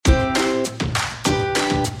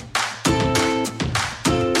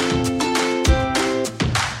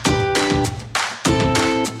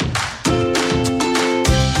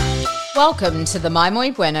Welcome to the My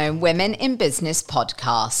Muy Bueno Women in Business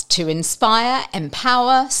podcast to inspire,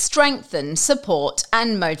 empower, strengthen, support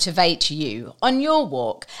and motivate you on your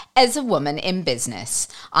walk as a woman in business.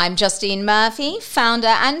 I'm Justine Murphy, founder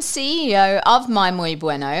and CEO of My Muy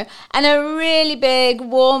Bueno, and a really big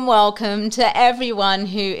warm welcome to everyone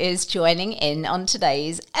who is joining in on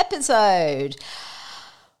today's episode.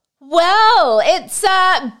 Well, it's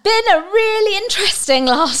been a really interesting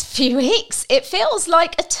last few weeks. It feels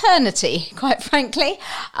like eternity, quite frankly.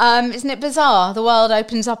 Isn't it bizarre? The world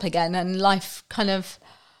opens up again and life kind of,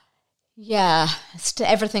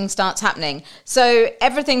 everything starts happening. So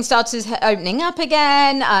everything started opening up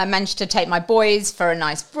again. I managed to take my boys for a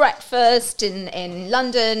nice breakfast in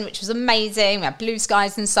London, which was amazing. We had blue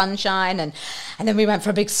skies and sunshine. And then we went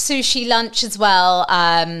for a big sushi lunch as well.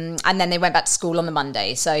 And then they went back to school on the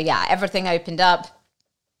Monday. So yeah, everything opened up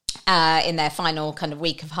in their final kind of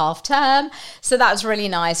week of half term. So that was really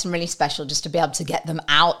nice and really special just to be able to get them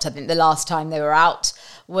out. I think the last time they were out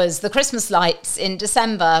was the Christmas lights in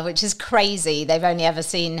December, which is crazy. They've only ever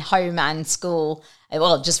seen home and school.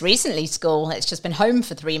 Well, just recently school. It's just been home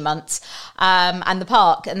for 3 months and the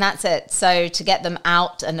park, and that's it. So to get them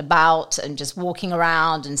out and about and just walking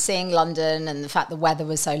around and seeing London, and the fact the weather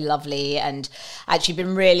was so lovely, and actually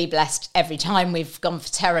been really blessed every time we've gone for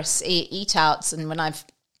terrace eat outs, and when I've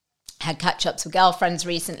had catch-ups with girlfriends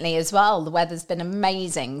recently as well. The weather's been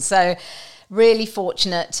amazing. So really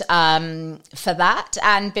fortunate for that,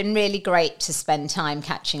 and been really great to spend time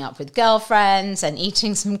catching up with girlfriends and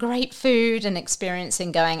eating some great food and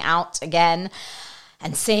experiencing going out again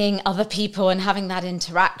and seeing other people and having that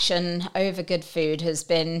interaction over good food. Has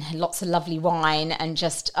been lots of lovely wine and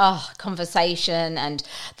just conversation and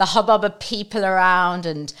the hubbub of people around,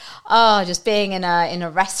 and just being in a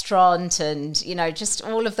restaurant, and just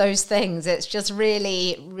all of those things. It's just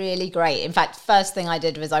really, really great. In fact, first thing I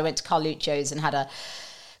did was I went to Carluccio's and had a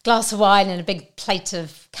glass of wine and a big plate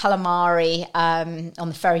of calamari on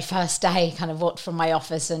the very first day. Kind of walked from my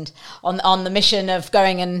office and on the mission of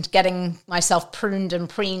going and getting myself pruned and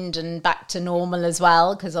preened and back to normal as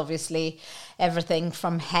well, because obviously everything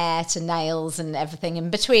from hair to nails and everything in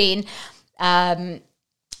between been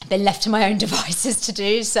left to my own devices to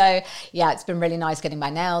do. So yeah, it's been really nice getting my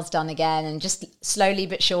nails done again and just slowly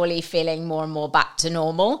but surely feeling more and more back to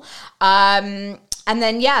normal. And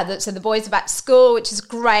then, so the boys are back to school, which is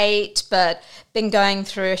great, but been going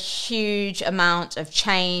through a huge amount of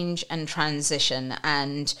change and transition,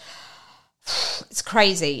 and it's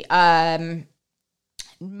crazy.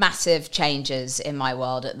 Massive changes in my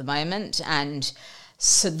world at the moment, and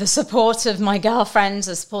so the support of my girlfriends,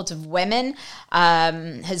 the support of women,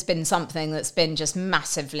 has been something that's been just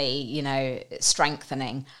massively,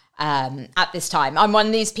 strengthening. At this time, I'm one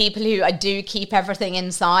of these people who I do keep everything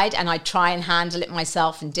inside, and I try and handle it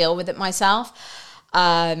myself and deal with it myself.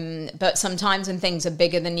 But sometimes when things are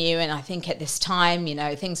bigger than you, and I think at this time,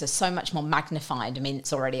 things are so much more magnified. I mean,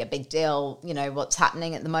 it's already a big deal, what's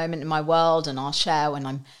happening at the moment in my world, and I'll share when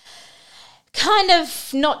I'm kind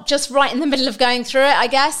of not just right in the middle of going through it, I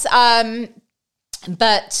guess.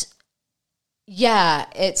 But yeah,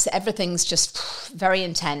 everything's just very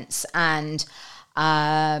intense, and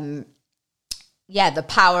the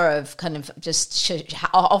power of kind of just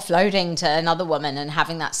offloading to another woman and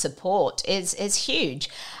having that support is huge.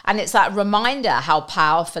 And it's that reminder how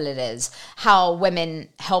powerful it is, how women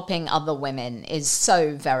helping other women is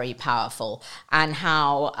so very powerful, and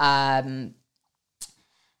how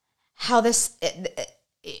this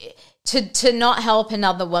to not help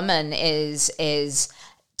another woman is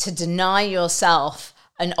to deny yourself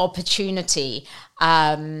an opportunity,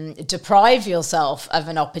 deprive yourself of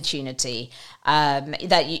an opportunity,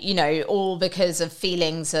 that, all because of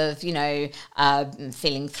feelings of,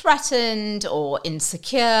 feeling threatened or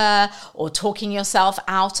insecure or talking yourself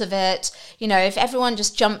out of it. If everyone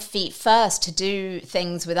just jumped feet first to do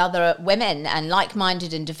things with other women and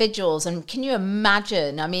like-minded individuals, and can you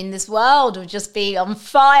imagine? I mean, this world would just be on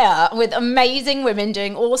fire with amazing women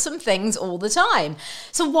doing awesome things all the time.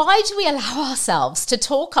 So why do we allow ourselves to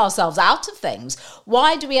talk ourselves out of things?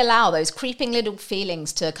 Why do we allow those creeping little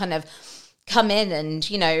feelings to kind of come in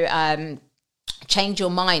and, change your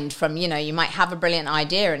mind from, you might have a brilliant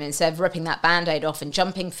idea, and instead of ripping that Band-Aid off and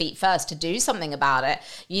jumping feet first to do something about it,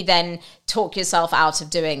 you then talk yourself out of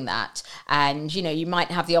doing that. And, you might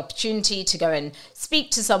have the opportunity to go and speak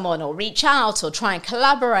to someone or reach out or try and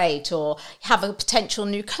collaborate or have a potential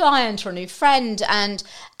new client or a new friend, and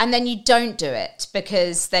then you don't do it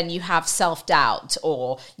because then you have self-doubt,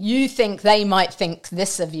 or you think they might think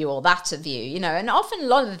this of you or that of you, and often a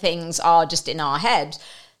lot of the things are just in our head.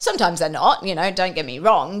 Sometimes they're not, don't get me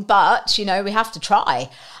wrong, but, we have to try.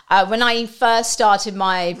 When I first started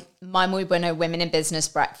my Muy Bueno Women in Business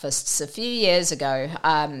breakfasts a few years ago,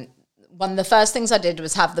 one of the first things I did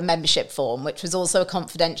was have the membership form, which was also a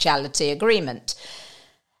confidentiality agreement.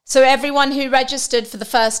 So everyone who registered for the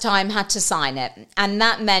first time had to sign it. And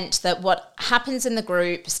that meant that what happens in the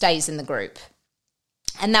group stays in the group.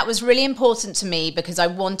 And that was really important to me because I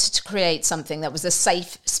wanted to create something that was a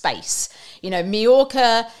safe space.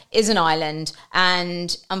 Mallorca is an island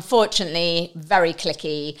and unfortunately very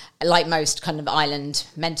cliquey, like most kind of island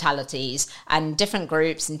mentalities, and different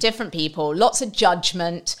groups and different people, lots of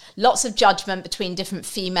judgment between different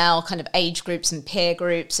female kind of age groups and peer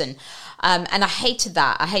groups. And I hated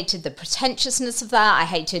that. I hated the pretentiousness of that. I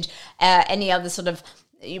hated any other sort of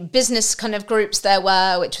business kind of groups there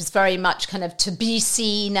were, which was very much kind of to be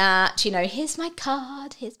seen at, here's my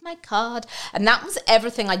card. And that was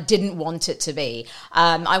everything I didn't want it to be.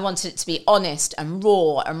 I wanted it to be honest and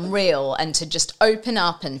raw and real, and to just open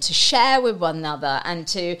up and to share with one another, and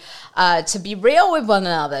to be real with one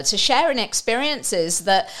another, to share in experiences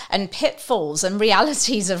and pitfalls and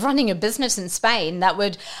realities of running a business in Spain that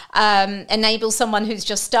would enable someone who's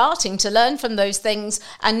just starting to learn from those things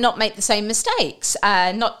and not make the same mistakes.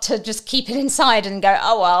 Not to just keep it inside and go,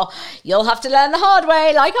 oh, well, you'll have to learn the hard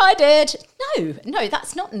way like I did. No,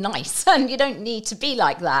 that's not nice. And you don't need to be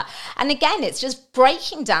like that. And again, it's just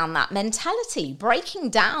breaking down that mentality, breaking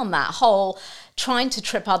down that whole trying to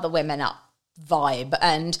trip other women up vibe,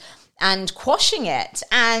 and quashing it,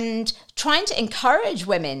 and trying to encourage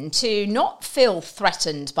women to not feel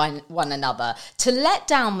threatened by one another, to let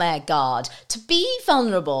down their guard, to be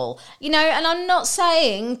vulnerable, and I'm not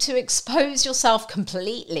saying to expose yourself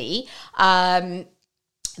completely, but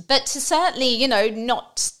to certainly,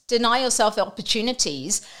 not deny yourself the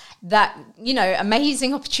opportunities that,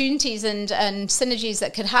 amazing opportunities and synergies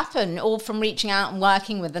that could happen, all from reaching out and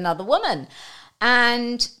working with another woman.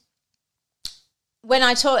 And when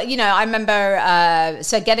I taught, I remember,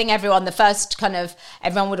 getting everyone,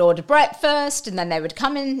 everyone would order breakfast, and then they would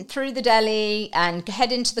come in through the deli and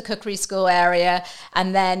head into the cookery school area.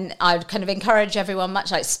 And then I would kind of encourage everyone,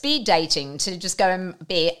 much like speed dating, to just go and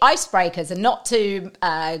be icebreakers, and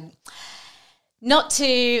not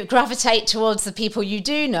to gravitate towards the people you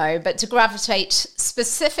do know, but to gravitate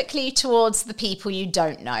specifically towards the people you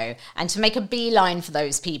don't know, and to make a beeline for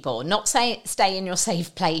those people. Not stay in your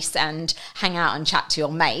safe place and hang out and chat to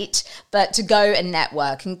your mate, but to go and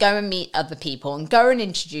network and go and meet other people and go and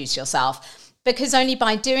introduce yourself. Because only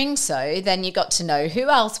by doing so, then you got to know who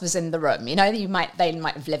else was in the room. They might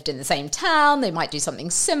have lived in the same town. They might do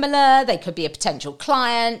something similar. They could be a potential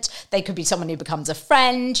client. They could be someone who becomes a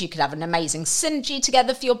friend. You could have an amazing synergy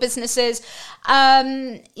together for your businesses.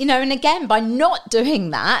 And again, by not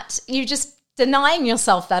doing that, you just denying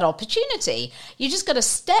yourself that opportunity. You just got to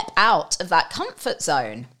step out of that comfort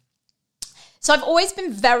zone. So I've always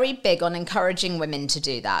been very big on encouraging women to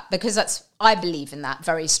do that, because I believe in that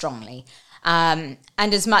very strongly. And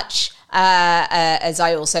as much as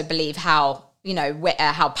I also believe how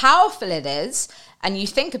powerful it is, and you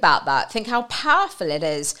think about that, think how powerful it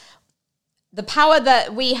is, the power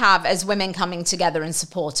that we have as women coming together and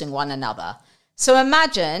supporting one another. So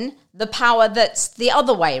imagine the power that's the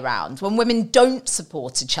other way around, when women don't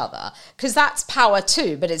support each other, because that's power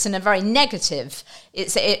too, but it's in a very negative,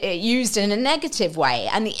 it's used in a negative way,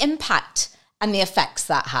 and the impact and the effects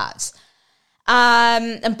that has.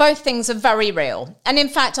 And both things are very real. And in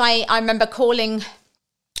fact, I remember calling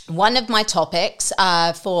one of my topics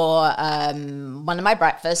for one of my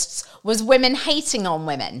breakfasts was women hating on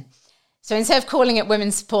women. So instead of calling it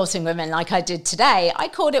women supporting women like I did today, I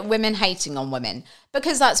called it women hating on women,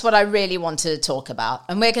 because that's what I really wanted to talk about.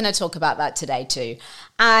 And we're going to talk about that today too.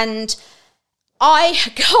 And I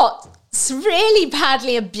got really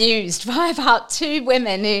badly abused by about 2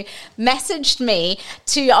 women who messaged me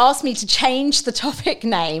to ask me to change the topic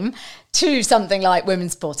name to something like women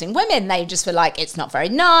supporting women. They just were like, it's not very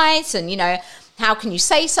nice, and how can you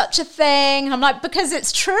say such a thing? And I'm like, because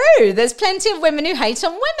it's true. There's plenty of women who hate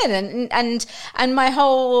on women, and my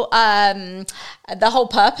whole the whole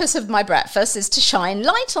purpose of my breakfast is to shine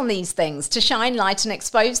light on these things, to shine light and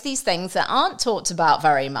expose these things that aren't talked about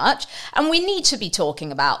very much, and we need to be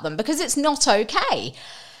talking about them, because it's not okay.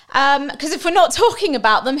 Because if we're not talking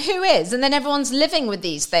about them, who is? And then everyone's living with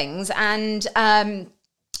these things, and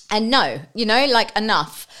no,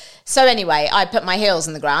 enough. So anyway, I put my heels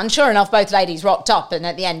in the ground. Sure enough, both ladies rocked up, and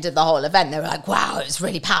at the end of the whole event, they were like, wow, it was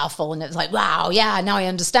really powerful. And it was like, wow, yeah, now I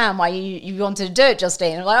understand why you wanted to do it,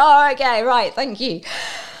 Justine. I'm like, oh, okay, right, thank you.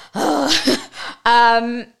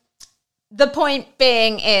 the point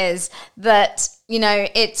being is that, you know,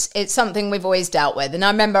 it's something we've always dealt with. And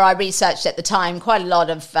I remember I researched at the time quite a lot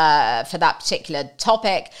of for that particular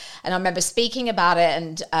topic. And I remember speaking about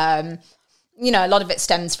it, and you know, a lot of it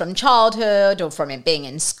stems from childhood or from it being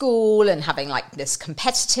in school and having like this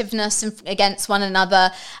competitiveness against one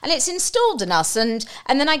another, and it's installed in us. And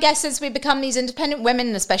then I guess as we become these independent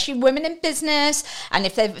women, especially women in business, and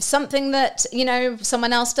if there's something that, you know,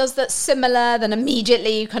 someone else does that's similar, then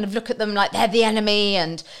immediately you kind of look at them like they're the enemy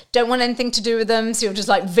and don't want anything to do with them. So you'll just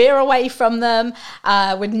like veer away from them.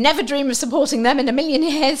 Would never dream of supporting them in a million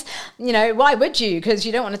years. You know, why would you? Because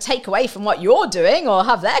you don't want to take away from what you're doing or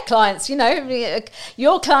have their clients, you know,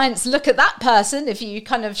 your clients look at that person if you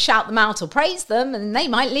kind of shout them out or praise them, and they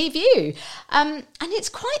might leave you. And it's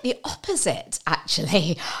quite the opposite,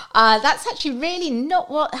 actually. That's actually really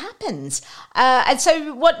not what happens. And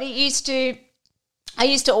so what I used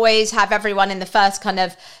to always have everyone in the first kind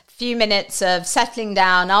of few minutes of settling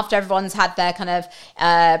down, after everyone's had their kind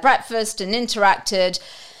of breakfast and interacted,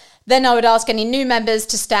 then I would ask any new members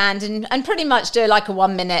to stand and pretty much do like a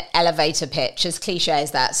 1 minute elevator pitch. As cliche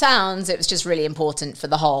as that sounds, it was just really important for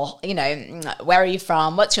the whole, you know, where are you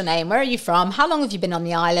from? What's your name? Where are you from? How long have you been on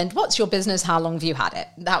the island? What's your business? How long have you had it?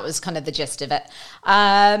 That was kind of the gist of it.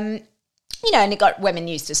 You know, and it got women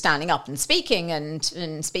used to standing up and speaking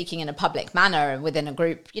and speaking in a public manner within a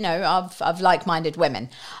group, you know, of like-minded women,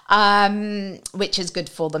 which is good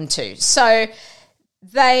for them too. So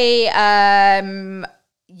they...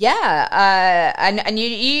 and you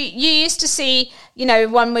used to see, you know,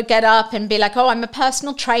 one would get up and be like, oh, I'm a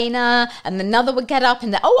personal trainer, and another would get up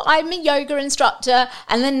and oh, I'm a yoga instructor,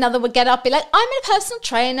 and then another would get up and be like, I'm a personal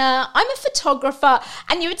trainer, I'm a photographer,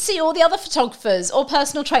 and you would see all the other photographers or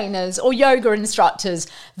personal trainers or yoga instructors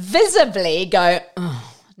visibly go,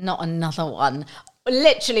 oh, not another one.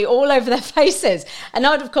 Literally all over their faces. And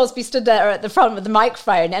I would, of course, be stood there at the front with the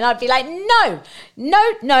microphone, and I'd be like, no,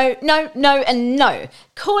 and no.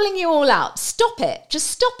 Calling you all out. Stop it. Just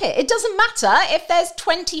stop it. It doesn't matter if there's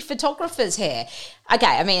 20 photographers here. Okay,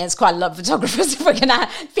 I mean, it's quite a lot of photographers if we're going to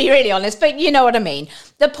be really honest, but you know what I mean.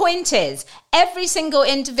 The point is, every single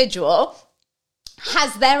individual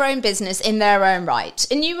has their own business in their own right,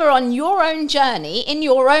 and you are on your own journey in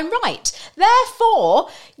your own right. Therefore,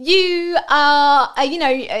 you are,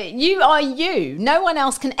 you are you. No one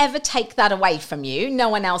else can ever take that away from you. No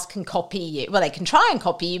one else can copy you. Well, they can try and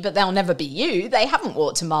copy you, but they'll never be you. They haven't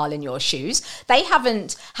walked a mile in your shoes. They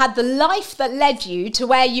haven't had the life that led you to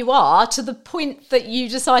where you are, to the point that you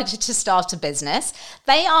decided to start a business.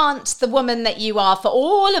 They aren't the woman that you are for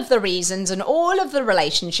all of the reasons and all of the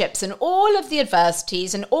relationships and all of the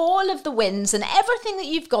adversities and all of the wins and everything that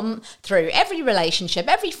you've gone through, every relationship,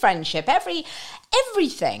 every friendship, everything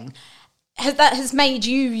that has made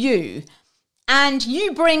you you. And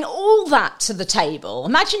you bring all that to the table.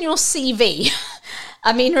 Imagine your CV.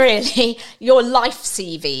 I mean, really, your life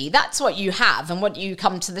CV. That's what you have and what you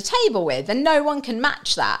come to the table with, and no one can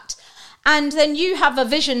match that. And then you have a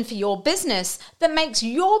vision for your business that makes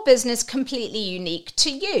your business completely unique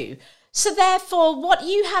to you. So therefore, what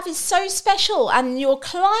you have is so special, and your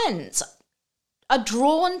clients are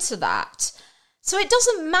drawn to that. So it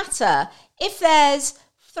doesn't matter if there's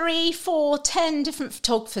 3, 4, 10 different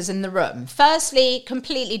photographers in the room. Firstly,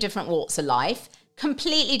 completely different walks of life,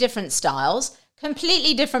 completely different styles,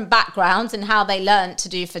 completely different backgrounds and how they learned to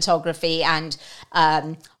do photography, and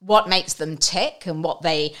what makes them tick and what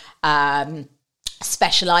they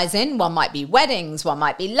specialize in. One might be weddings, one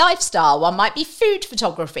might be lifestyle, one might be food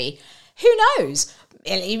photography. Who knows?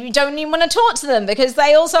 You don't even want to talk to them because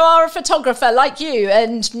they also are a photographer like you,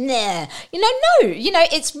 and no,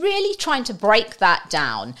 it's really trying to break that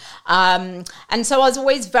down. And so I was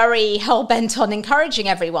always very hell-bent on encouraging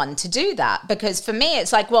everyone to do that, because for me,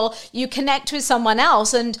 it's like, well, you connect with someone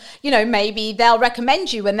else and, maybe they'll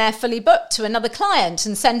recommend you when they're fully booked to another client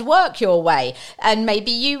and send work your way. And maybe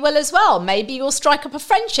you will as well. Maybe you'll strike up a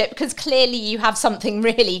friendship because clearly you have something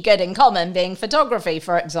really good in common, being photography,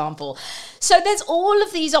 for example. So there's all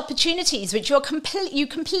of these opportunities which you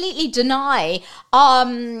completely deny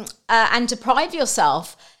and deprive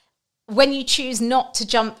yourself when you choose not to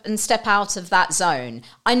jump and step out of that zone.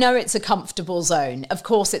 I know it's a comfortable zone. Of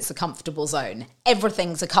course it's a comfortable zone.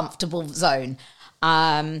 Everything's a comfortable zone.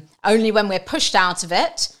 Only when we're pushed out of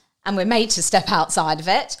it and we're made to step outside of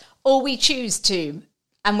it, or we choose to,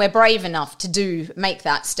 and we're brave enough to make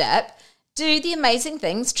that step, do the amazing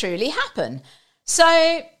things truly happen.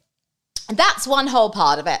 So that's one whole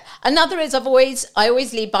part of it. Another is I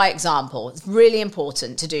always lead by example. It's really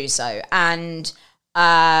important to do so. And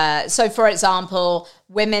so, for example,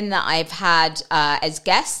 women that I've had as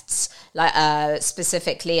guests, Like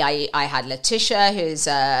specifically, I had Letitia, who's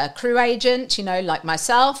a crew agent, like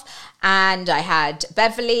myself. And I had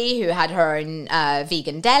Beverly, who had her own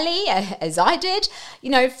vegan deli, as I did.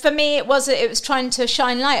 For me, it was trying to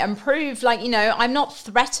shine light and prove, I'm not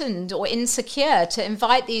threatened or insecure to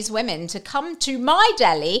invite these women to come to my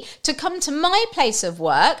deli, to come to my place of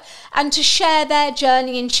work, and to share their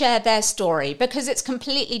journey and share their story, because it's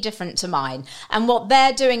completely different to mine. And what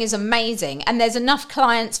they're doing is amazing. And there's enough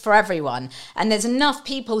clients for everyone. And there's enough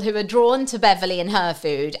people who are drawn to Beverly and her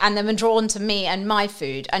food, and then are drawn to me and my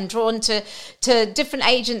food, and drawn to different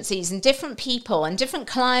agencies and different people and different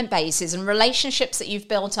client bases and relationships that you've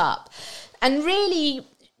built up. And really,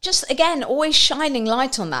 just again, always shining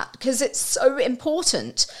light on that, because it's so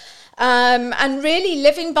important. And really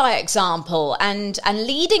living by example and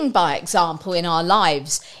leading by example in our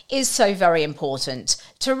lives is so very important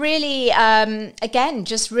to really, again,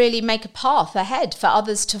 just really make a path ahead for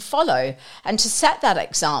others to follow and to set that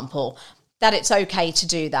example, that it's okay to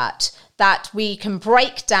do that we can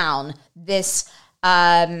break down this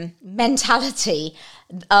mentality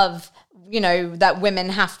of, that women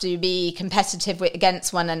have to be competitive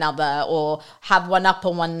against one another, or have one up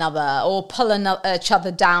on one another, or pull each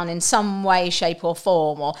other down in some way, shape or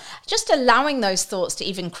form, or just allowing those thoughts to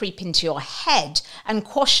even creep into your head and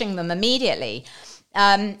quashing them immediately.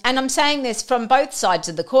 And I'm saying this from both sides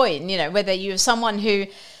of the coin, whether you're someone who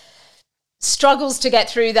struggles to get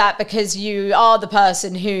through that because you are the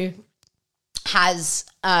person who has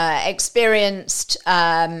experienced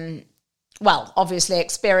a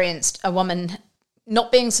woman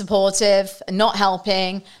not being supportive, not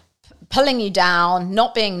helping, pulling you down,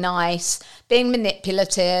 not being nice, being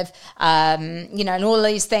manipulative, and all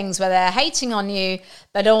these things where they're hating on you,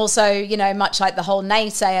 but also, much like the whole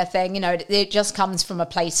naysayer thing, it just comes from a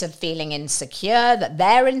place of feeling insecure, that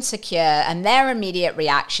they're insecure, and their immediate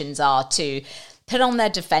reactions are to put on their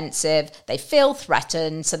defensive, they feel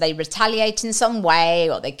threatened, so they retaliate in some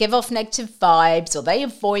way, or they give off negative vibes, or they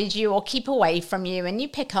avoid you or keep away from you, and you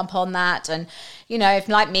pick up on that. And, if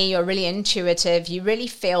like me, you're really intuitive, you really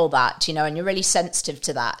feel that, and you're really sensitive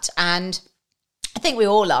to that. And I think we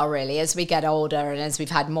all are, really, as we get older and as we've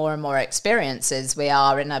had more and more experiences, we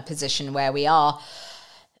are in a position where we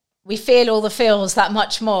feel all the feels that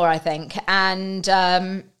much more, I think. And,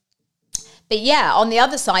 but yeah, on the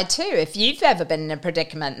other side too, if you've ever been in a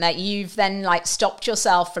predicament that you've then stopped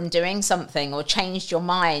yourself from doing something or changed your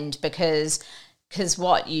mind because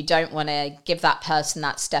you don't want to give that person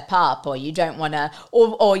that step up, or you don't want to,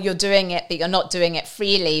 or you're doing it, but you're not doing it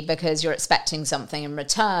freely because you're expecting something in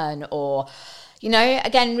return, or,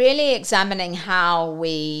 again, really examining how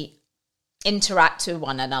we interact with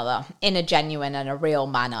one another in a genuine and a real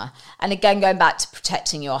manner. And again, going back to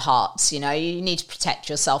protecting your hearts, you need to protect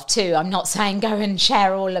yourself too. I'm not saying go and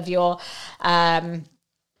share all of your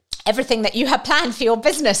everything that you have planned for your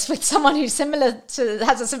business with someone who's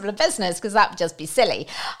has a similar business, because that would just be silly.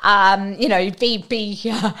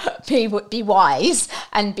 Be wise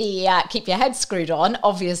and keep your head screwed on,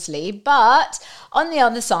 obviously. But on the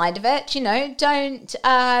other side of it, don't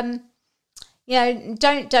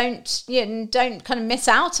don't kind of miss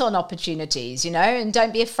out on opportunities, and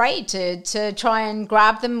don't be afraid to try and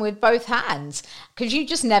grab them with both hands, because you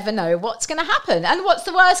just never know what's going to happen. And what's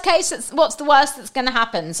the worst that's going to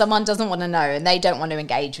happen? Someone doesn't want to know and they don't want to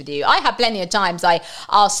engage with you. I have plenty of times I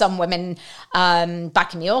asked some women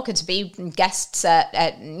back in Mallorca to be guests at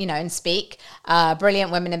and speak,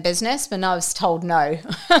 brilliant women in business, but I was told no.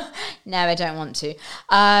 No, I don't want to.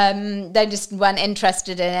 They just weren't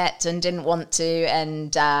interested in it and didn't want to,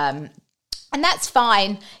 and that's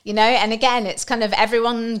fine, and again, it's kind of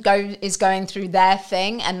everyone is going through their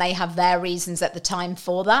thing, and they have their reasons at the time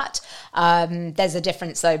for that. There's a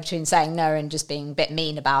difference, though, between saying no and just being a bit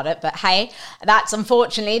mean about it. But hey, that's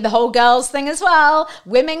unfortunately the whole girls thing as well.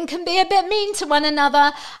 Women can be a bit mean to one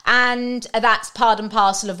another, and that's part and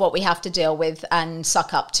parcel of what we have to deal with and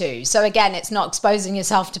suck up to. So again, it's not exposing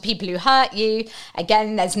yourself to people who hurt you.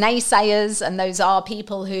 Again, there's naysayers, and those are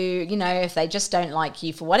people who, if they just don't like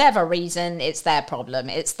you for whatever reason, it's their problem,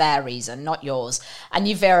 it's their reason, not yours, and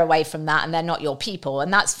you veer away from that, and they're not your people,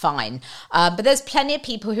 and that's fine. But there's plenty of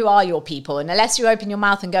people who are your people, and unless you open your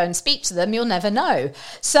mouth and go and speak to them, you'll never know.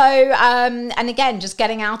 So and again, just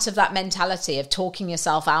getting out of that mentality of talking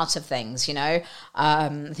yourself out of things, I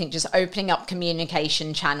think just opening up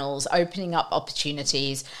communication channels, opening up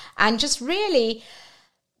opportunities, and just really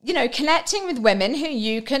connecting with women who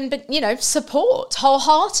you can, support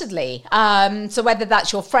wholeheartedly. So whether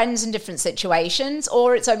that's your friends in different situations,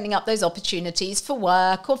 or it's opening up those opportunities for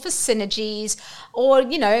work or for synergies, or,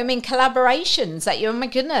 collaborations that oh my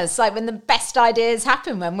goodness, like when the best ideas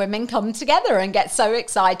happen when women come together and get so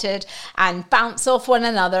excited and bounce off one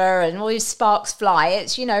another and all these sparks fly.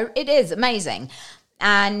 It's, it is amazing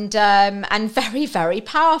and very, very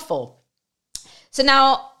powerful. So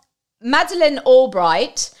now, Madeleine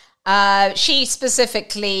Albright, she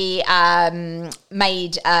specifically said,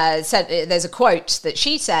 there's a quote that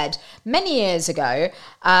she said many years ago,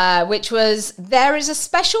 which was, "There is a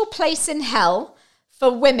special place in hell for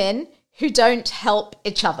women who don't help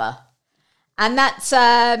each other." And that's,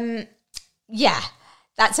 that's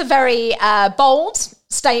a very bold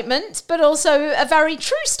statement, but also a very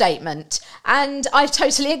true statement. And I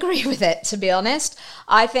totally agree with it, to be honest.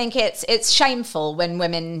 I think it's shameful when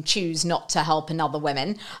women choose not to help another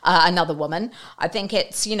woman. I think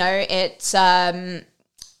it's,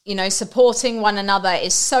 supporting one another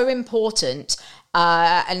is so important.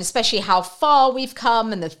 And especially how far we've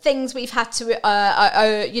come and the things we've had to,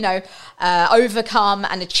 overcome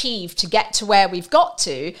and achieve to get to where we've got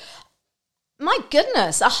to. My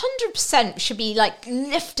goodness, 100% should be like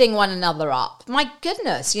lifting one another up. My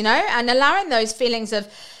goodness, and allowing those feelings of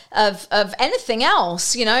anything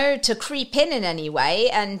else, to creep in any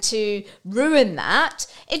way and to ruin that.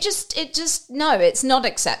 No, it's not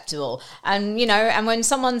acceptable. And, and when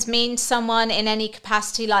someone's mean to someone in any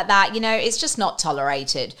capacity like that, it's just not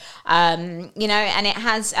tolerated. And it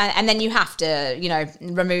has, and then you have to,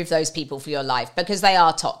 remove those people for your life because they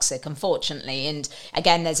are toxic, unfortunately. And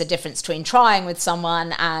again, there's a difference between trying with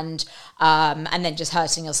someone and then just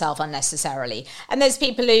hurting yourself unnecessarily. And there's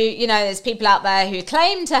people who, there's people out there who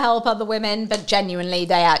claim to help other women, but genuinely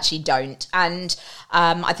they actually don't. And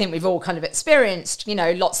I think we've all kind of experienced,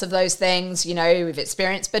 lots of those things. We've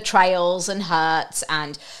experienced betrayals and hurts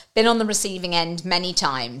and been on the receiving end many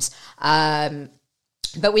times.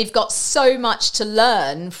 But we've got so much to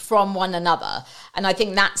learn from one another. And I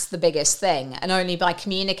think that's the biggest thing. And only by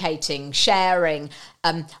communicating, sharing,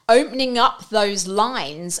 opening up those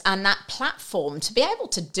lines and that platform to be able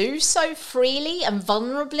to do so freely and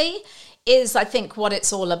vulnerably is, I think, what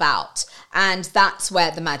it's all about. And that's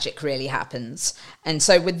where the magic really happens. And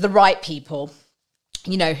so with the right people,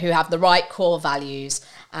 who have the right core values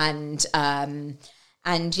and can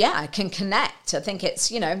connect. I think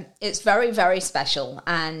it's, it's very, very special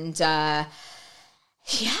and,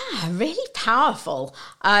 really powerful.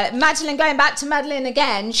 Madeleine, going back to Madeleine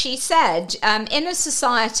again, she said, in a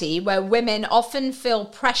society where women often feel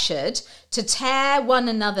pressured to tear one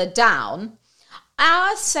another down,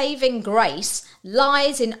 our saving grace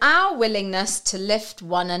lies in our willingness to lift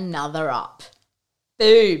one another up.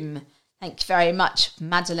 Boom. Thank you very much,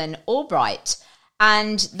 Madeleine Albright.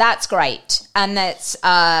 And that's great. And that's,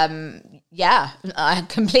 I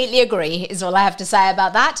completely agree is all I have to say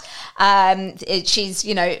about that. She's,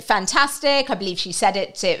 fantastic. I believe she said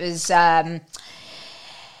it. It was,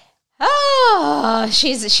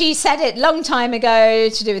 she said it long time ago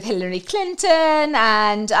to do with Hillary Clinton.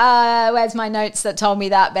 And where's my notes that told me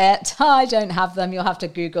that bit? I don't have them. You'll have to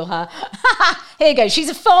Google her. Here you go. She's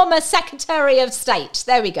a former Secretary of State.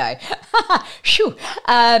 There we go. So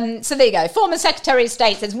there you go. Former Secretary of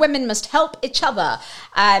State says women must help each other.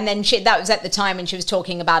 And then that was at the time when she was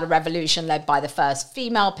talking about a revolution led by the first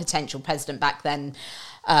female potential president back then,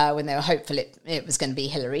 when they were hopeful it was going to be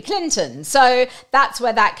Hillary Clinton. So that's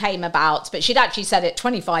where that came about. But she'd actually said it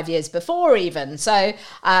 25 years before even. So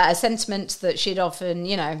a sentiment that she'd often,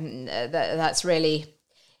 that's really...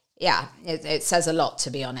 it says a lot, to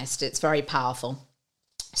be honest. It's very powerful.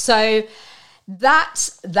 So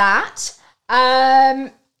that's that.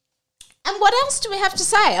 And what else do we have to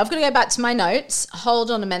say? I've got to go back to my notes.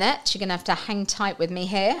 Hold on a minute. You're going to have to hang tight with me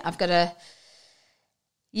here. I've got to...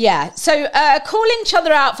 So calling each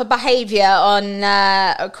other out for behaviour on...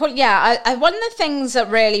 one of the things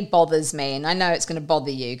that really bothers me, and I know it's going to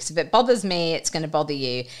bother you, because if it bothers me, it's going to bother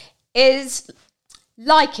you, is...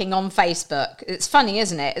 liking on Facebook. It's funny,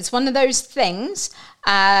 isn't it? It's one of those things.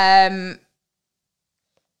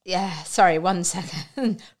 Sorry, 1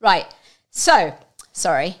 second. Right. So,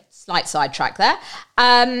 sorry, slight sidetrack there.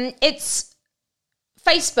 It's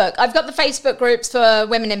Facebook. I've got the Facebook groups for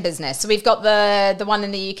women in business. So we've got the one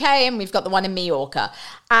in the UK and we've got the one in Mallorca.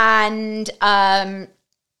 And to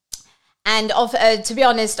be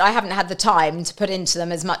honest, I haven't had the time to put into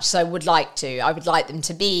them as much as I would like to. I would like them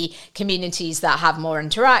to be communities that have more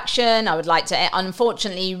interaction. I would like to,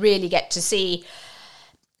 unfortunately, really get to see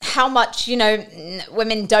how much,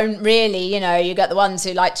 women don't really, you get the ones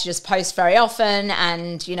who like to just post very often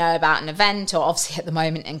and, about an event, or obviously at the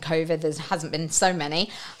moment in COVID, there hasn't been so many.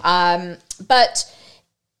 But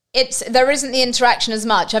there isn't the interaction as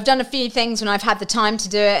much. I've done a few things when I've had the time to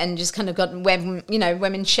do it, and just kind of got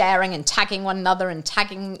women sharing and tagging one another and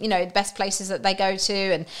tagging, the best places that they go to,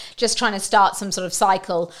 and just trying to start some sort of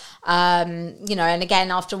cycle. And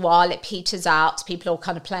again, after a while, it peters out. People all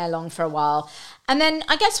kind of play along for a while. And then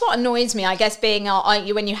I guess what annoys me, being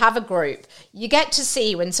when you have a group, you get to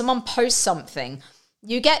see when someone posts something,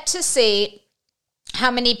 you get to see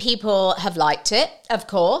how many people have liked it, of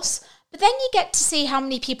course, but then you get to see how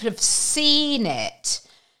many people have seen it.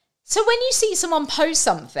 So when you see someone post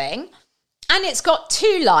something and it's got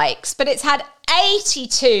 2 likes, but it's had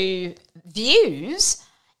 82 views,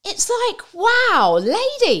 it's like, wow,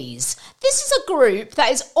 ladies, this is a group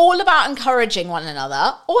that is all about encouraging one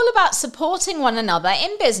another, all about supporting one another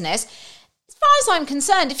in business. As far as I'm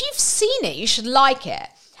concerned, if you've seen it, you should like it.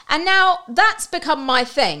 And now that's become my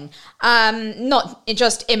thing, not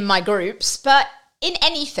just in my groups, but in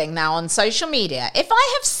anything now on social media. If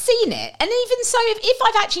I have seen it, and even so, if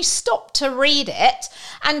I've actually stopped to read it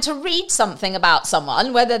and to read something about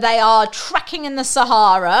someone, whether they are trekking in the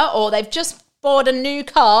Sahara or they've just bought a new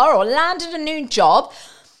car or landed a new job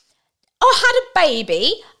or had a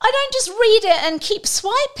baby, I don't just read it and keep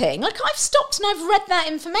swiping. Like, I've stopped and I've read that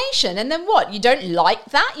information. And then what? You don't like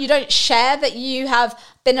that? You don't share that you have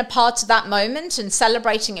been a part of that moment and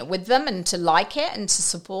celebrating it with them and to like it and to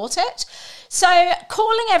support it? So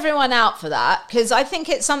calling everyone out for that, because I think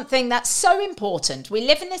it's something that's so important. We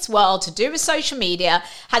live in this world to do with social media,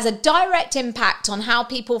 has a direct impact on how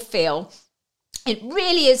people feel. It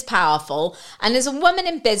really is powerful. And as a woman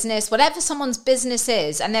in business, whatever someone's business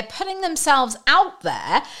is, and they're putting themselves out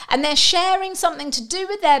there and they're sharing something to do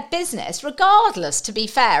with their business, regardless, to be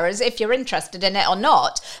fair, as if you're interested in it or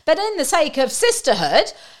not, but in the sake of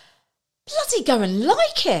sisterhood, bloody go and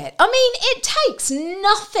like it. I mean, it takes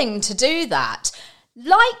nothing to do that.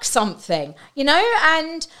 Like something,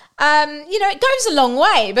 and it goes a long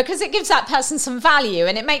way, because it gives that person some value,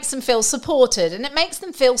 and it makes them feel supported, and it makes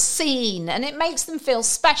them feel seen, and it makes them feel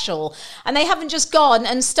special, and they haven't just gone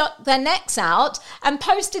and stuck their necks out and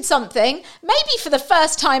posted something maybe for the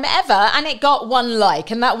first time ever, and it got 1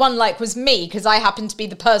 like, and that 1 like was me, because I happen to be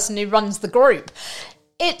the person who runs the group.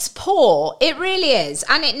 It's poor. It really is.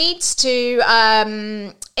 And it needs to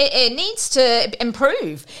it needs to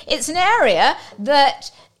improve. It's an area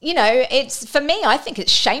that, it's, for me, I think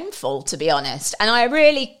it's shameful, to be honest. And I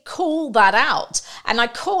really call that out. And I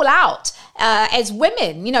call out as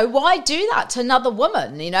women, why do that to another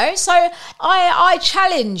woman, So I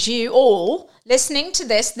challenge you all listening to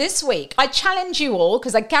this week. I challenge you all,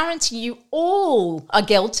 because I guarantee you all are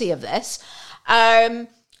guilty of this.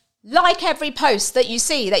 Like every post that you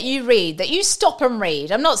see, that you read, that you stop and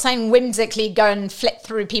read. I'm not saying whimsically go and flip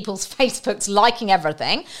through people's Facebooks liking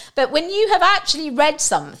everything, but when you have actually read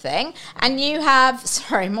something and you have,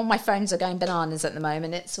 sorry, all my phones are going bananas at the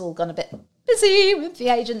moment. It's all gone a bit busy with the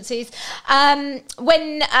agencies.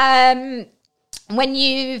 When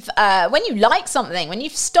you like something, when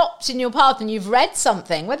you've stopped in your path and you've read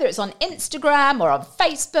something, whether it's on Instagram or on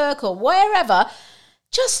Facebook or wherever,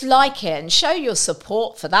 just like it and show your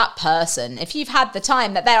support for that person. If you've had the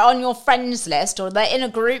time that they're on your friends list, or they're in a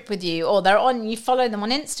group with you, or you follow them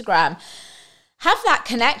on Instagram, have that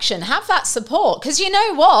connection, have that support, because you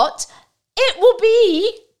know what? It will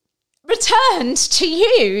be returned to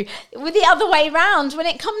you with the other way round when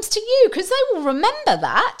it comes to you, because they will remember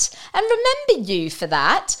that and remember you for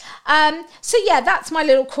that. So yeah, that's my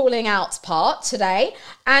little calling out part today.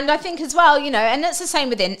 And I think as well, and it's the same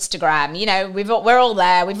with Instagram, we're all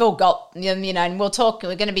there, we've all got, and we're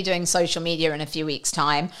going to be doing social media in a few weeks'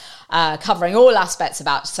 time, covering all aspects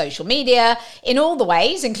about social media in all the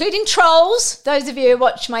ways, including trolls. Those of you who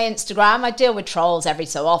watch my Instagram, I deal with trolls every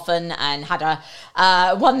so often, and had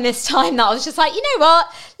one this time that I was just like, you know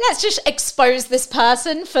what? Let's just expose this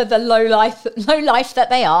person for the low life that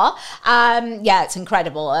they are. Yeah, it's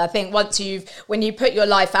incredible. I think when you put your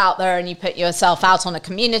life out there and you put yourself out on a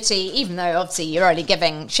community, even though obviously you're only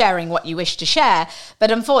sharing what you wish to share,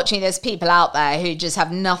 but unfortunately there's people out there who just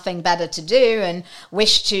have nothing better to do and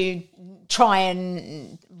wish to try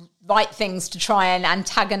and write things to try and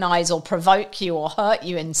antagonize or provoke you or hurt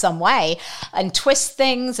you in some way, and twist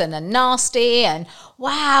things and are nasty, and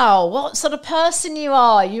wow, what sort of person you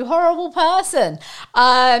are, you horrible person.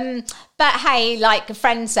 But hey, like a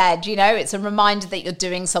friend said, you know, it's a reminder that you're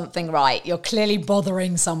doing something right. You're clearly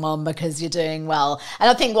bothering someone because you're doing well. And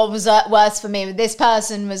I think what was worse for me with this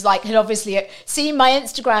person was like, had obviously seen my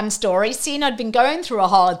Instagram story, seen I'd been going through a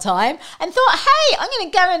hard time and thought, hey, I'm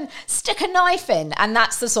going to go and stick a knife in. And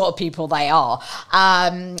that's the sort of people they are.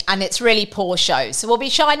 And it's really poor show. So we'll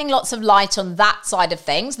be shining lots of light on that side of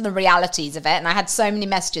things and the realities of it. And I had so many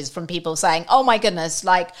messages from people saying, oh my goodness,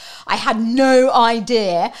 like I had no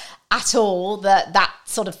idea at all that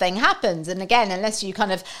sort of thing happens. And again, unless you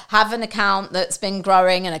kind of have an account that's been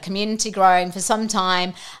growing and a community growing for some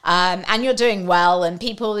time, and you're doing well, and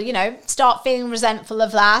people, you know, start feeling resentful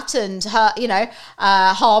of that and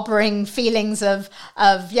harboring feelings of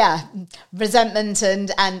resentment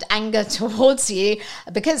and anger towards you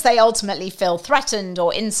because they ultimately feel threatened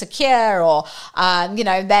or insecure, or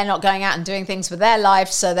they're not going out and doing things with their life,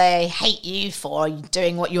 so they hate you for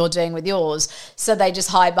doing what you're doing with yours. So they just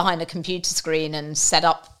hide behind a computer screen and set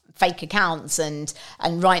up fake accounts and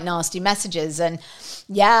write nasty messages. And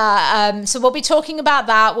so we'll be talking about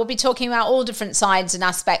that. We'll be talking about all different sides and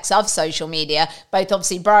aspects of social media, both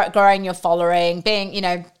obviously growing your following, being,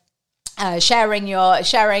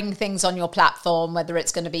 sharing things on your platform, whether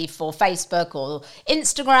it's going to be for Facebook or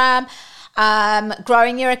Instagram,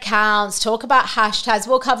 growing your accounts, talk about hashtags.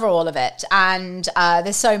 We'll cover all of it. And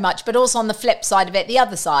there's so much, but also on the flip side of it, the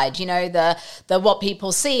other side, you know, the what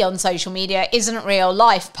people see on social media isn't real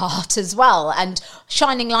life part as well, and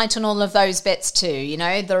shining light on all of those bits too, you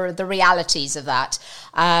know, the realities of that.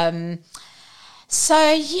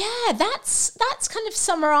 So yeah, that's kind of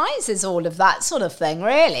summarizes all of that sort of thing,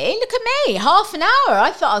 really. Look at me, half an hour.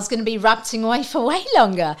 I thought I was going to be ranting away for way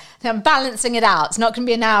longer. I'm balancing it out. It's not going to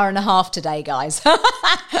be an hour and a half today, guys.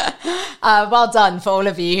 Well done for all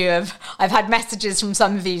of you I've had messages from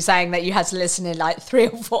some of you saying that you had to listen in like 3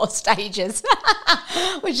 or 4 stages,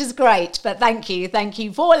 which is great. But thank you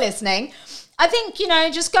for listening. I think, you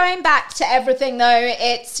know, just going back to everything though,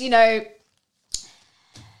 it's, you know,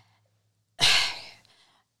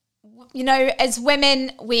 as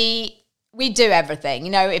women, we do everything.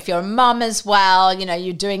 You know, if you're a mum as well, you know,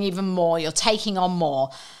 you're doing even more. You're taking on more.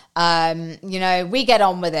 We get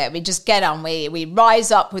on with it. We just get on. We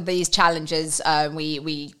rise up with these challenges.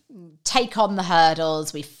 We take on the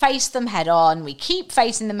hurdles. We face them head on. We keep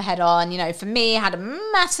facing them head on. You know, for me, I had a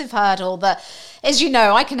massive hurdle that, as you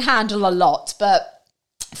know, I can handle a lot, but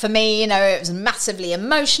for me, you know, it was a massively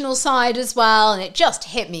emotional side as well, and it just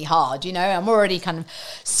hit me hard. You know, I'm already kind of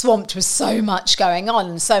swamped with so much going on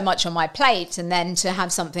and so much on my plate, and then to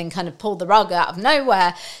have something kind of pull the rug out of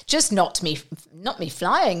nowhere just knocked me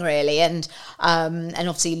flying, really. And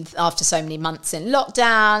obviously after so many months in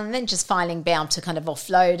lockdown, and then just finally being able to kind of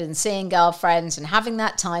offload and seeing girlfriends and having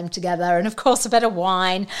that time together, and of course a bit of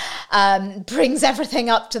wine brings everything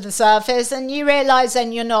up to the surface, and you realise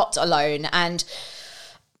then you're not alone, and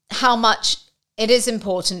how much it is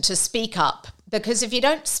important to speak up, because if you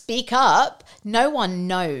don't speak up, no one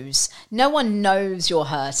knows. No one knows you're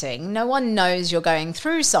hurting. No one knows you're going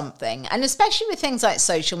through something. And especially with things like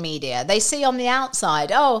social media, they see on the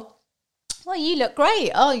outside, oh, well, you look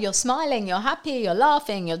great. Oh, you're smiling, you're happy, you're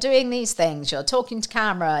laughing, you're doing these things, you're talking to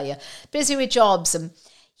camera, you're busy with jobs, and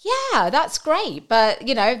yeah, that's great. But,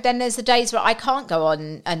 you know, then there's the days where I can't go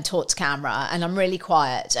on and talk to camera and I'm really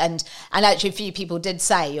quiet. And actually a few people did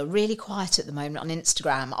say, you're really quiet at the moment on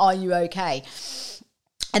Instagram. Are you okay?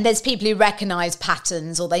 And there's people who recognise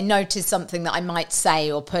patterns, or they notice something that I might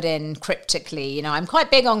say or put in cryptically. You know, I'm quite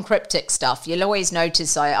big on cryptic stuff. You'll always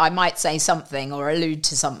notice I might say something or allude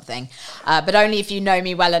to something, but only if you know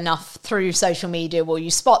me well enough through social media will you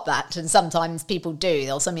spot that. And sometimes people do.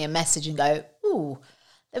 They'll send me a message and go, ooh,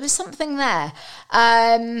 there was something there.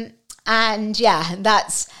 And yeah,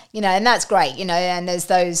 that's, you know, and that's great, you know, and there's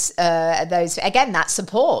those, again, that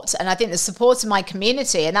support. And I think the support of my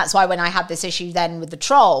community. And that's why when I had this issue then with the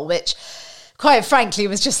troll, which quite frankly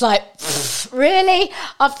was just like, really?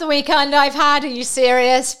 After the weekend I've had, are you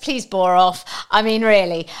serious? Please bore off. I mean,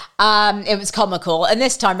 really, it was comical. And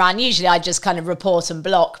this time around, usually I just kind of report and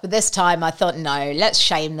block. But this time I thought, no, let's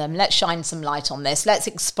shame them. Let's shine some light on this. Let's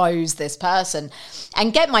expose this person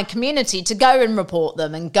and get my community to go and report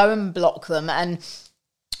them and go and block them and,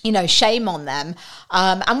 you know, shame on them.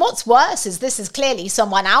 And what's worse is this is clearly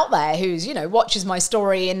someone out there who's, you know, watches my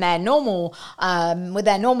story in their normal, with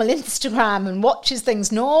their normal Instagram and watches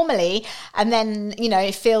things normally. And then, you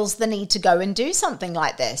know, feels the need to go and do something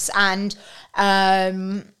like this. And,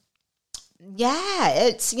 yeah,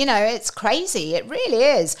 it's, you know, it's crazy. It really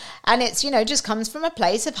is. And it's, you know, just comes from a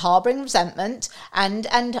place of harboring resentment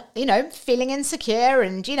and, you know, feeling insecure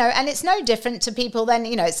and, you know, and it's no different to people then,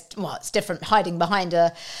 you know, it's different hiding behind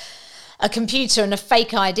a a computer and a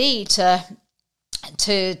fake ID to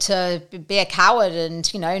be a coward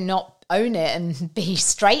and, not own it and be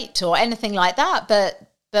straight or anything like that.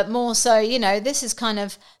 But more so, this is kind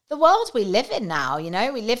of the world we live in now.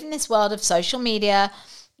 We live in this world of social media.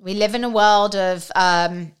 We live in a world of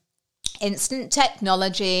instant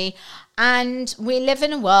technology, and we live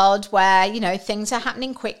in a world where, things are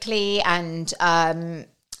happening quickly, and,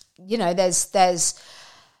 there's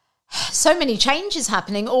so many changes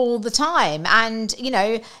happening all the time. And,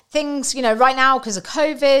 things, right now, because of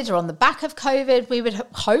COVID or on the back of COVID, we would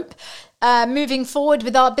hope moving forward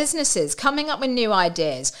with our businesses, coming up with new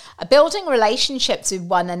ideas, building relationships with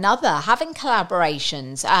one another, having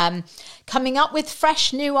collaborations, coming up with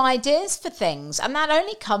fresh new ideas for things. And that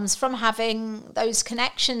only comes from having those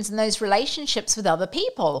connections and those relationships with other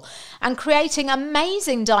people and creating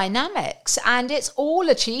amazing dynamics. And it's all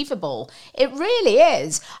achievable. It really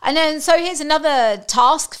is. And then, so here's another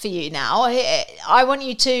task for you now. I want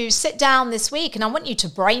you to sit down this week and I want you to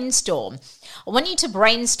brainstorm. I want you to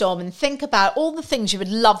brainstorm and think about all the things you would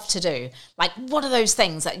love to do. Like, what are those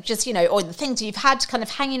things that just, or the things you've had kind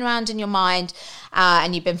of hanging around in your mind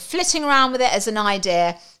and you've been flitting around with it as an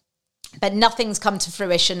idea, but nothing's come to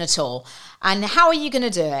fruition at all. And how are you going to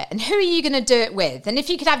do it? And who are you going to do it with? And if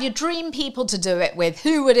you could have your dream people to do it with,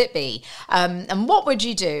 who would it be? And what would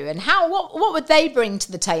you do? And what would they bring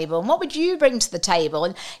to the table? And what would you bring to the table?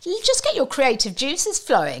 And you just get your creative juices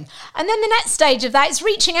flowing. And then the next stage of that is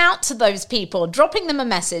reaching out to those people, dropping them a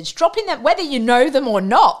message, dropping them, whether you know them or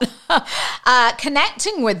not,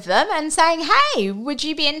 connecting with them and saying, hey, would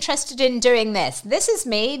you be interested in doing this? This is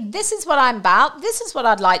me. This is what I'm about. This is what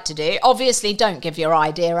I'd like to do. Obviously, don't give your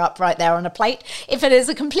idea up right there on a plate if it is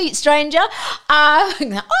a complete stranger.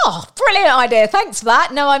 Brilliant idea, thanks for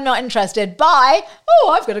that. No, I'm not interested. Bye.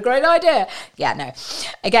 I've got a great idea. Yeah, no,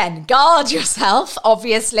 again, guard yourself,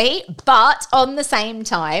 obviously, but on the same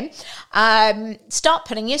time, start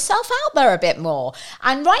putting yourself out there a bit more.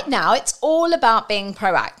 And right now it's all about being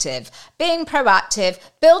proactive,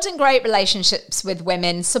 building great relationships with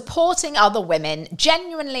women, supporting other women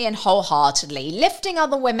genuinely and wholeheartedly, lifting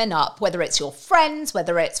other women up, whether it's your friends,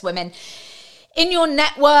 whether it's women in your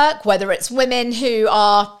network, whether it's women who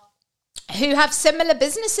have similar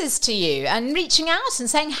businesses to you, and reaching out and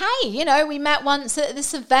saying, hey, we met once at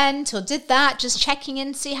this event or did that, just checking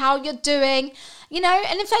in, see how you're doing,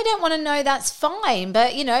 and if they don't want to know, that's fine,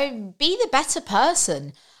 but, be the better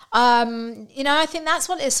person. I think that's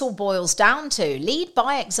what this all boils down to. Lead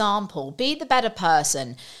by example, be the better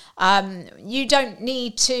person. You don't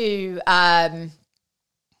need to,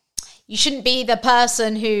 you shouldn't be the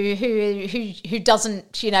person who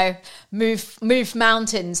doesn't, move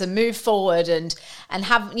mountains and move forward and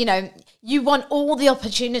have, you want all the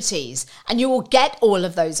opportunities, and you will get all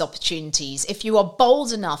of those opportunities if you are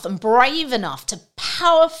bold enough and brave enough to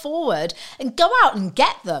power forward and go out and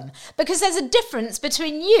get them. Because there's a difference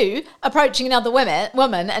between you approaching another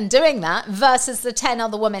woman and doing that versus the 10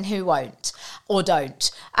 other women who won't or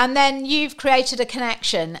don't. And then you've created a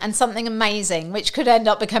connection and something amazing, which could end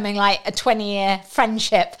up becoming like a 20-year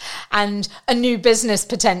friendship and a new business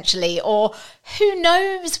potentially, or who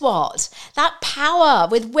knows what. That power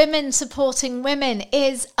with women supporting women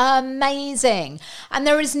is amazing. And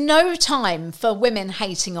there is no time for women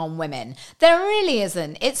hating on women. There really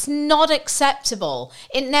isn't. It's not acceptable.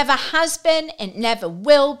 It never has been. It never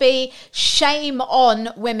will be. Shame on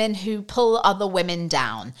women who pull other women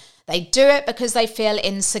down. They do it because they feel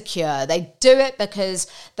insecure. They do it because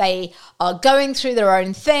they are going through their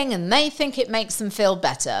own thing and they think it makes them feel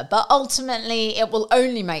better. But ultimately, it will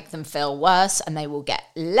only make them feel worse, and they will get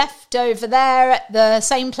left over there at the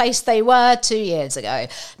same place they were 2 years ago.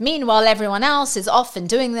 Meanwhile, everyone else is off and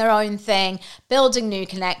doing their own thing, building new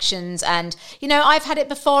connections. And, I've had it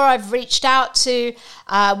before. I've reached out to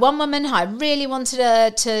one woman who I really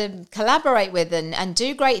wanted to collaborate with and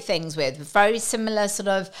do great things with, very similar sort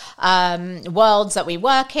of worlds that we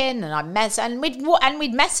work in, and we'd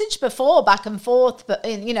messaged before back and forth, but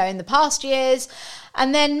in the past years,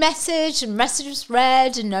 and then message was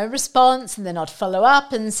read and no response, and then I'd follow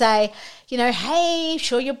up and say, hey,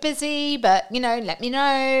 sure you're busy, but let me know,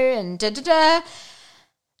 and da-da-da.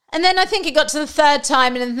 And then I think it got to the third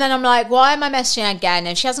time, and then I'm like, why am I messaging again?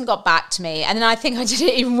 And she hasn't got back to me. And then I think I did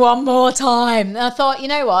it even one more time. And I thought, you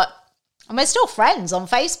know what? And we're still friends on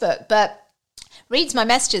Facebook, but reads my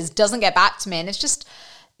messages, doesn't get back to me. And it's just,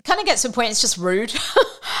 it kind of gets to a point, it's just rude.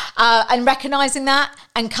 And recognizing that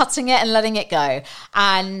and cutting it and letting it go.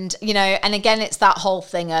 And, and again, it's that whole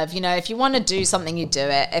thing of, if you want to do something, you do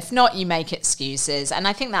it. If not, you make excuses. And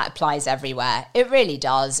I think that applies everywhere. It really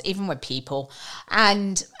does, even with people.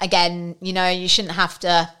 And again, you shouldn't have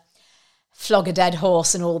to flog a dead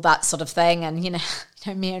horse and all that sort of thing. And, you know,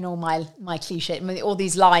 me and all my cliche, all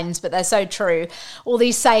these lines, but they're so true. All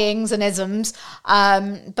these sayings and isms.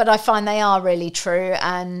 But I find they are really true.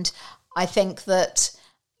 And I think that,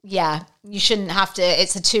 yeah, you shouldn't have to,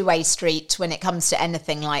 it's a two-way street when it comes to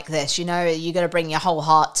anything like this. You know, you got to bring your whole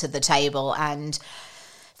heart to the table and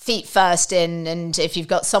feet first in. And if you've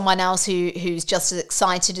got someone else who's just as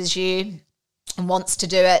excited as you and wants to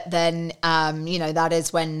do it, then, you know, that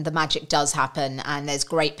is when the magic does happen, and there's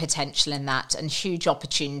great potential in that and huge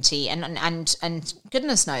opportunity, and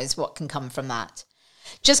goodness knows what can come from that.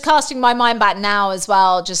 Just casting my mind back now as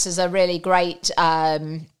well, just as a really great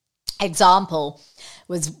example,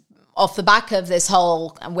 was off the back of this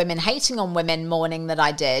whole women hating on women morning that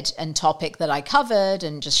I did and topic that I covered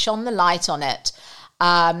and just shone the light on it.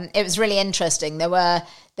 It was really interesting.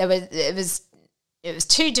 It was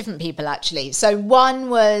two different people, actually. So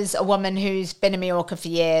one was a woman who's been in Mallorca for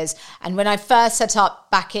years. And when I first set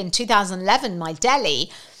up back in 2011, my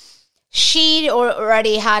deli, she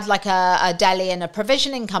already had like a deli and a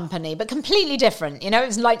provisioning company, but completely different. You know, it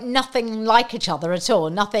was like nothing like each other at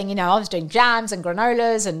all. Nothing, you know, I was doing jams and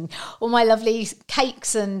granolas and all my lovely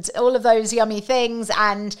cakes and all of those yummy things.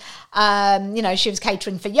 And, you know, she was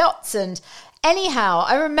catering for yachts. And anyhow,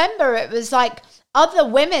 I remember it was like, other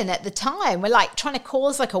women at the time were like trying to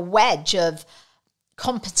cause like a wedge of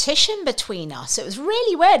competition between us. It was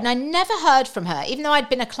really weird. And I never heard from her, even though I'd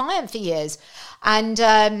been a client for years. And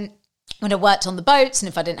when I worked on the boats, and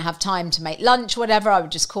if I didn't have time to make lunch or whatever, I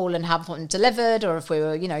would just call and have one delivered, or if we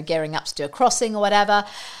were, you know, gearing up to do a crossing or whatever.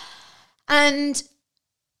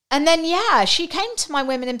 And then, yeah, she came to my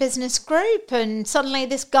Women in Business group, and suddenly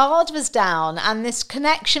this guard was down and this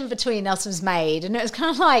connection between us was made. And it was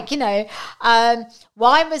kind of like, you know,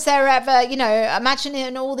 why was there ever, you know, imagine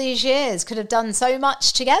in all these years could have done so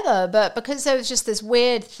much together. But because there was just this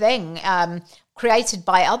weird thing created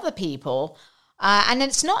by other people, and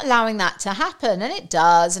it's not allowing that to happen. And it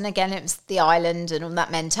does. And again, it was the island and all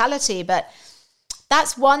that mentality. But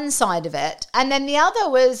that's one side of it. And then the other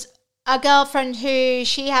was a girlfriend who,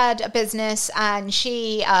 she had a business, and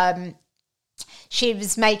she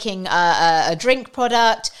was making a drink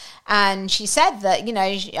product, and she said that, you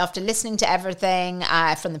know, after listening to everything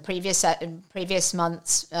from the previous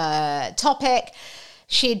month's topic,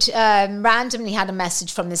 she'd randomly had a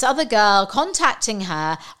message from this other girl contacting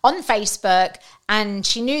her on Facebook, and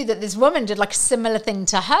she knew that this woman did like a similar thing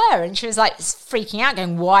to her, and she was like freaking out,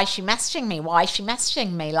 going, why is she messaging me? Why is she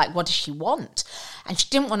messaging me? Like, what does she want? And she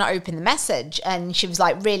didn't want to open the message, and she was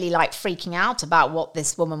like really like freaking out about what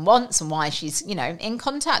this woman wants and why she's, you know, in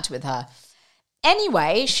contact with her.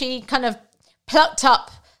 Anyway, she kind of plucked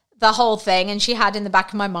up the whole thing, and she had in the back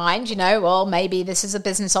of my mind, you know, well, maybe this is a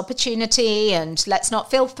business opportunity, and let's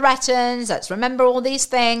not feel threatened. Let's remember all these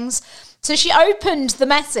things. So she opened the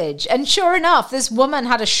message, and sure enough, this woman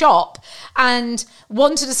had a shop and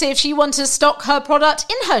wanted to see if she wanted to stock her product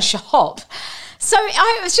in her shop. So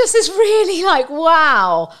it was just this really like,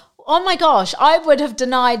 wow, oh my gosh, I would have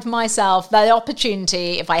denied myself the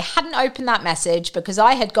opportunity if I hadn't opened that message, because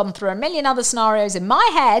I had gone through a million other scenarios in my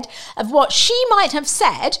head of what she might have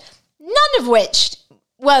said, none of which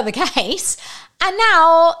were the case. And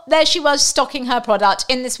now there she was stocking her product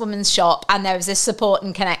in this woman's shop, and there was this support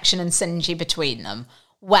and connection and synergy between them.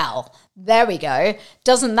 Well, there we go.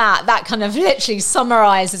 Doesn't that kind of literally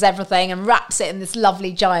summarizes everything and wraps it in this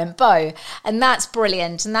lovely giant bow? And that's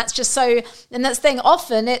brilliant. And that's just so, and that's the thing,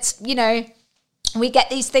 often it's, you know, we get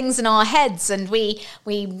these things in our heads, and we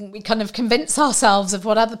kind of convince ourselves of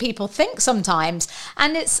what other people think sometimes.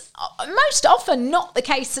 And it's most often not the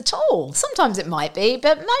case at all. Sometimes it might be,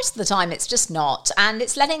 but most of the time it's just not. And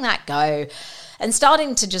it's letting that go. And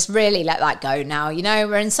starting to just really let that go now. You know,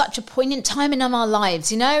 we're in such a poignant time in our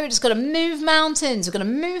lives. You know, we've just got to move mountains. We've got to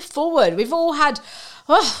move forward. We've all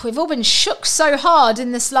been shook so hard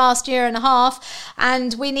in this last year and a half.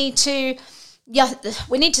 And we need to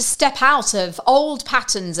step out of old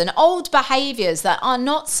patterns and old behaviours that are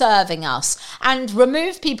not serving us, and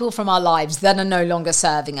remove people from our lives that are no longer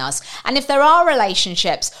serving us. And if there are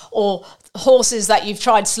relationships or horses that you've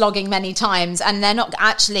tried slogging many times and they're not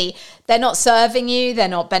serving you, they're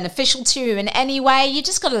not beneficial to you in any way, you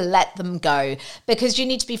just got to let them go, because you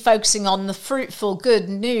need to be focusing on the fruitful, good,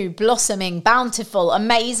 new, blossoming, bountiful,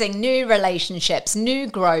 amazing new relationships, new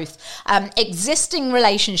growth, existing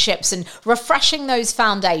relationships, and refreshing those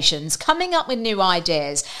foundations, coming up with new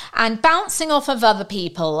ideas and bouncing off of other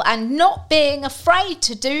people, and not being afraid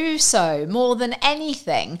to do so more than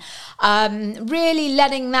anything. Really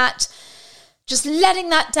letting that just letting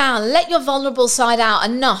that down, let your vulnerable side out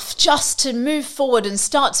enough just to move forward and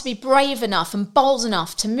start to be brave enough and bold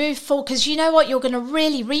enough to move forward. Because you know what? You're going to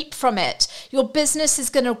really reap from it. Your business is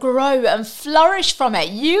going to grow and flourish from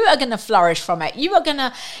it. You are going to flourish from it. You are going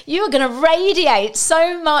to radiate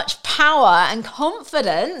so much power and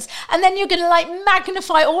confidence. And then you're going to like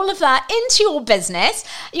magnify all of that into your business.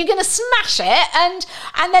 You're going to smash it. And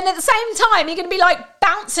then at the same time, you're going to be like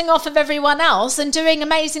bouncing off of everyone else and doing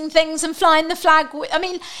amazing things and flying the flag. I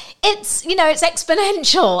mean, it's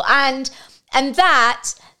exponential, and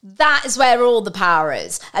that is where all the power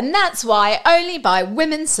is. And that's why only by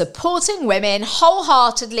women supporting women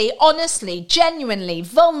wholeheartedly, honestly, genuinely,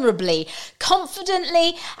 vulnerably,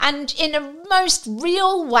 confidently, and in a most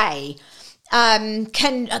real way,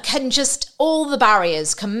 can just all the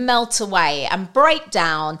barriers can melt away and break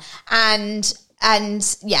down, and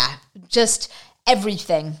yeah, just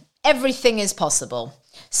everything is possible.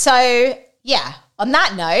 So yeah, on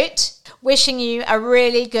that note, wishing you a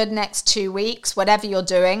really good next 2 weeks, whatever you're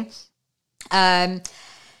doing. Lean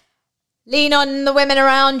on the women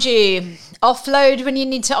around you. Offload when you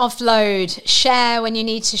need to offload. Share when you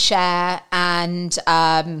need to share. And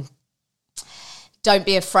don't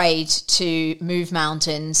be afraid to move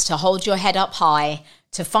mountains, to hold your head up high,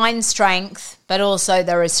 to find strength. But also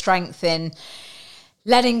there is strength in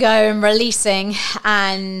letting go and releasing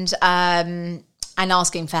and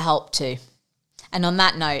asking for help too. And on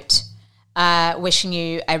that note, wishing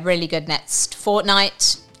you a really good next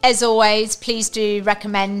fortnight. As always, please do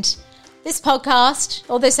recommend this podcast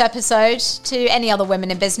or this episode to any other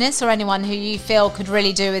women in business or anyone who you feel could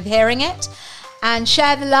really do with hearing it. And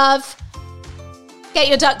share the love. Get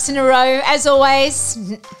your ducks in a row. As always,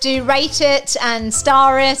 do rate it and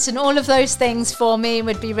star it and all of those things for me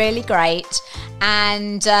would be really great.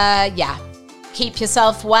 And keep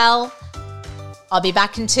yourself well. I'll be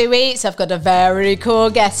back in 2 weeks. I've got a very cool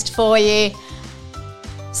guest for you.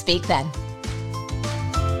 Speak then.